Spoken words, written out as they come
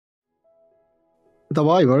The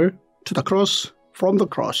Bible to the cross, from the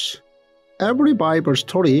cross. Every Bible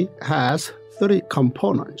story has three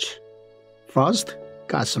components. First,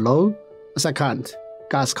 God's law. Second,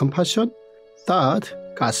 God's compassion. Third,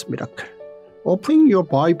 God's miracle. Opening your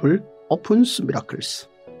Bible opens miracles.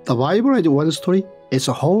 The Bible as one story is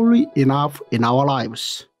wholly enough in our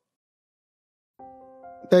lives.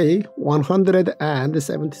 Day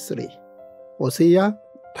 173. Hosea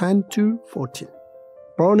 10-14.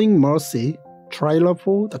 Burning mercy, trailer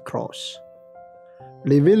for the cross.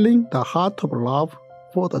 Revealing the heart of love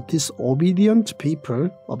for the disobedient people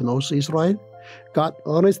of North Israel, God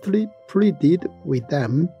earnestly pleaded with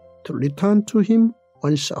them to return to Him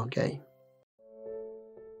once again.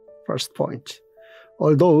 First point.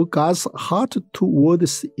 Although God's heart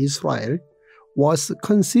towards Israel was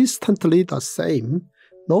consistently the same,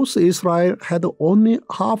 North Israel had only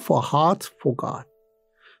half a heart for God.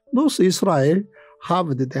 North Israel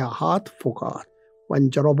halved their heart for God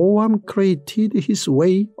when Jeroboam created his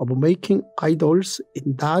way of making idols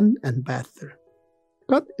in Dan and Bethel.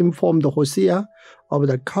 God informed Hosea of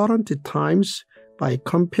the current times by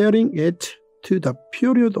comparing it to the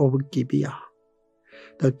period of Gibeah.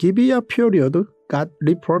 The Gibeah period God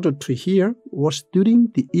referred to here was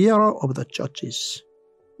during the era of the judges,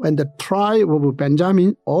 when the tribe of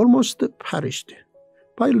Benjamin almost perished.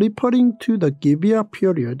 By referring to the Gibeah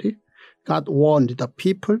period, God warned the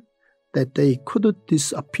people that they could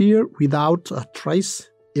disappear without a trace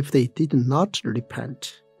if they did not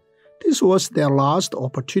repent. This was their last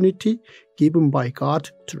opportunity given by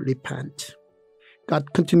God to repent.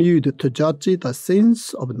 God continued to judge the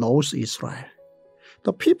sins of North Israel.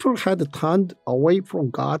 The people had turned away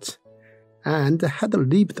from God and had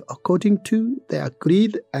lived according to their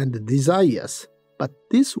greed and desires, but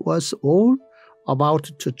this was all about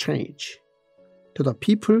to change. To the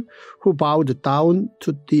people who bowed down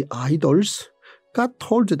to the idols, God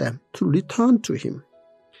told them to return to Him.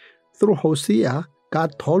 Through Hosea,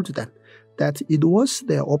 God told them that it was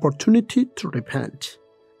their opportunity to repent.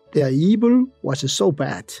 Their evil was so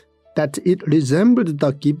bad that it resembled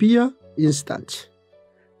the Gibeah incident.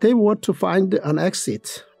 They were to find an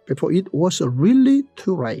exit before it was really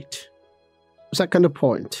too late. Second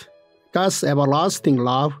point, God's everlasting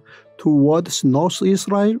love towards North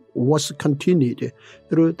Israel was continued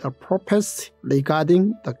through the prophets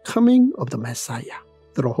regarding the coming of the Messiah.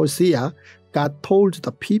 Through Hosea, God told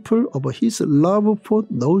the people of His love for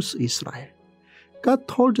North Israel. God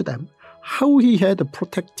told them how He had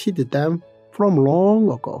protected them from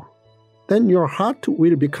long ago. Then your heart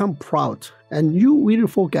will become proud, and you will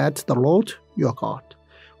forget the Lord your God,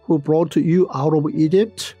 who brought you out of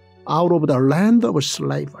Egypt, out of the land of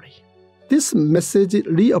slavery. This message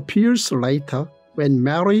reappears later when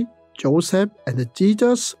Mary, Joseph, and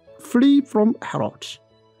Jesus flee from Herod.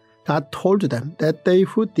 God told them that they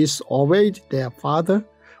who disobeyed their father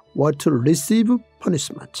were to receive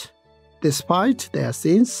punishment. Despite their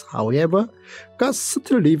sins, however, God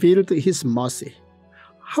still revealed His mercy.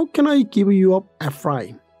 How can I give you up,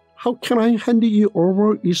 Ephraim? How can I hand you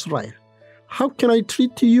over, Israel? How can I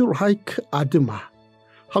treat you like Admah?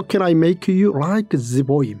 How can I make you like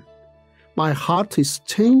Zeboim? My heart is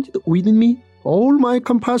changed within me. All my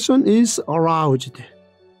compassion is aroused.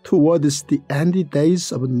 Towards the end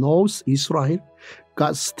days of North Israel,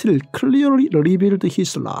 God still clearly revealed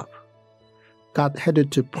His love. God had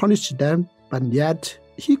to punish them, but yet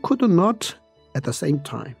He could not at the same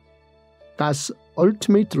time. God's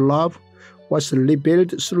ultimate love was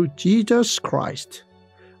revealed through Jesus Christ.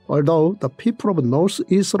 Although the people of North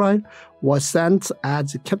Israel were sent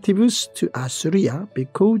as captives to Assyria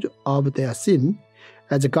because of their sin,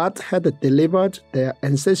 as God had delivered their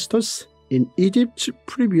ancestors in Egypt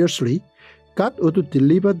previously, God would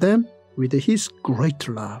deliver them with His great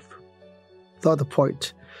love. Third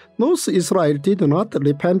point, North Israel did not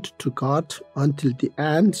repent to God until the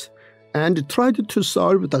end and tried to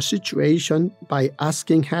solve the situation by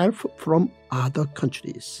asking help from other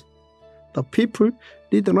countries. The people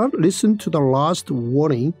did not listen to the last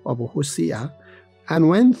warning of Hosea, and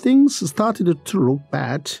when things started to look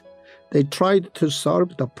bad, they tried to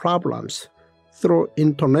solve the problems through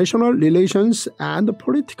international relations and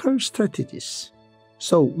political strategies.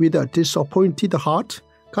 So, with a disappointed heart,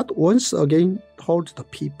 God once again told the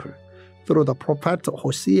people, through the prophet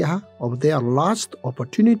Hosea, of their last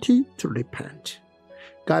opportunity to repent.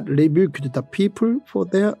 God rebuked the people for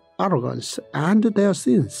their arrogance and their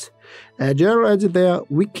sins, as well as their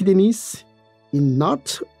wickedness in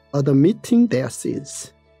not admitting their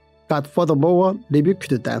sins. God furthermore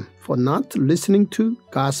rebuked them for not listening to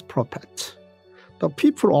God's prophet. The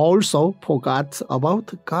people also forgot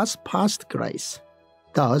about God's past grace.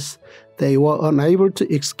 Thus, they were unable to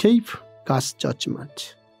escape God's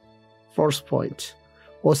judgment. First point,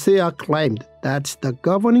 Hosea claimed that the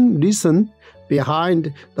governing reason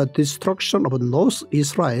behind the destruction of North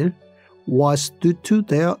Israel was due to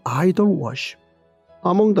their idol worship.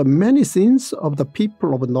 Among the many sins of the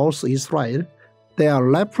people of North Israel, their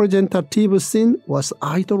representative sin was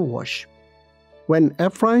idol worship. When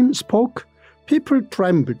Ephraim spoke, people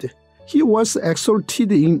trembled. He was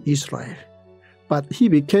exalted in Israel, but he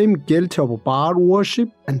became guilty of Baal worship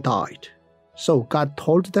and died. So God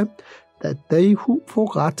told them that they who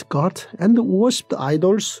forgot God and worshipped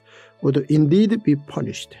idols would indeed be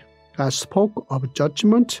punished. God spoke of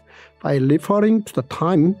judgment by referring to the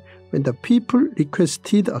time when the people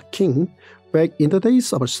requested a king back in the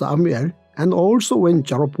days of Samuel, and also when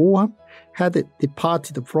Jeroboam had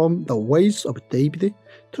departed from the ways of David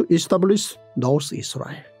to establish North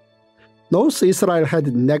Israel. North Israel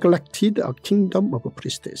had neglected a kingdom of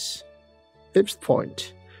priests. Fifth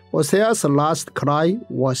point, Hosea's last cry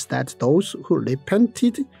was that those who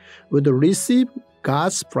repented would receive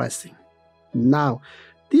God's blessing. Now,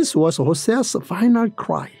 this was Hosea's final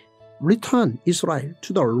cry. Return, Israel,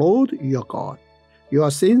 to the Lord your God. Your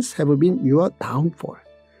sins have been your downfall.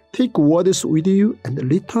 Take words with you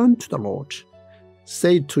and return to the Lord.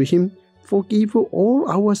 Say to him, forgive all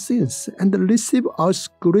our sins and receive us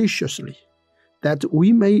graciously, that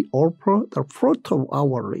we may offer the fruit of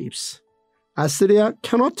our lips. Assyria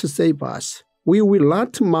cannot save us. We will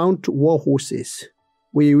not mount war horses.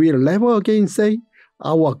 We will never again say,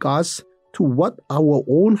 our gods, to what our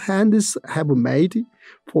own hands have made,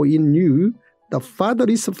 for in you the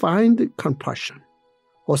fathers find compassion.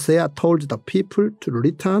 Hosea told the people to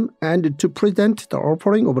return and to present the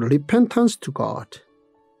offering of repentance to God.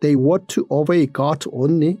 They were to obey God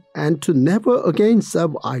only and to never again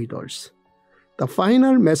serve idols. The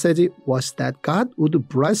final message was that God would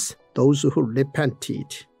bless those who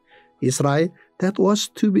repented. Israel that was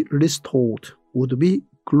to be restored would be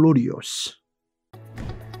glorious.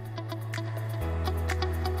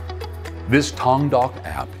 This Tongdok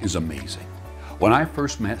app is amazing. When I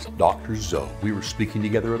first met Dr. Zoh, we were speaking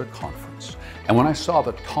together at a conference. And when I saw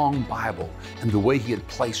the Tong Bible and the way he had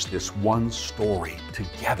placed this one story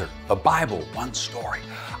together, the Bible, one story,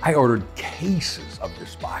 I ordered cases of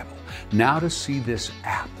this Bible. Now to see this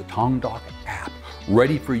app, the Tongdok app,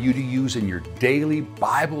 ready for you to use in your daily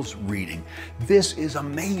Bible's reading. This is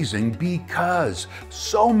amazing because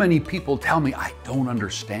so many people tell me I don't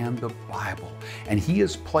understand the Bible, and he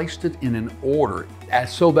has placed it in an order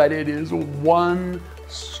so that it is one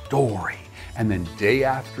story, and then day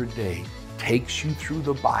after day takes you through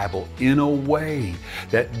the Bible in a way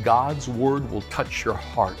that God's Word will touch your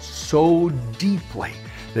heart so deeply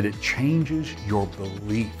that it changes your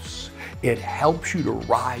beliefs. It helps you to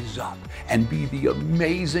rise up and be the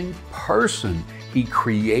amazing person He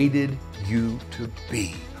created you to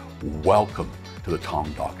be. Welcome to the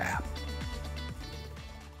Tongdok app.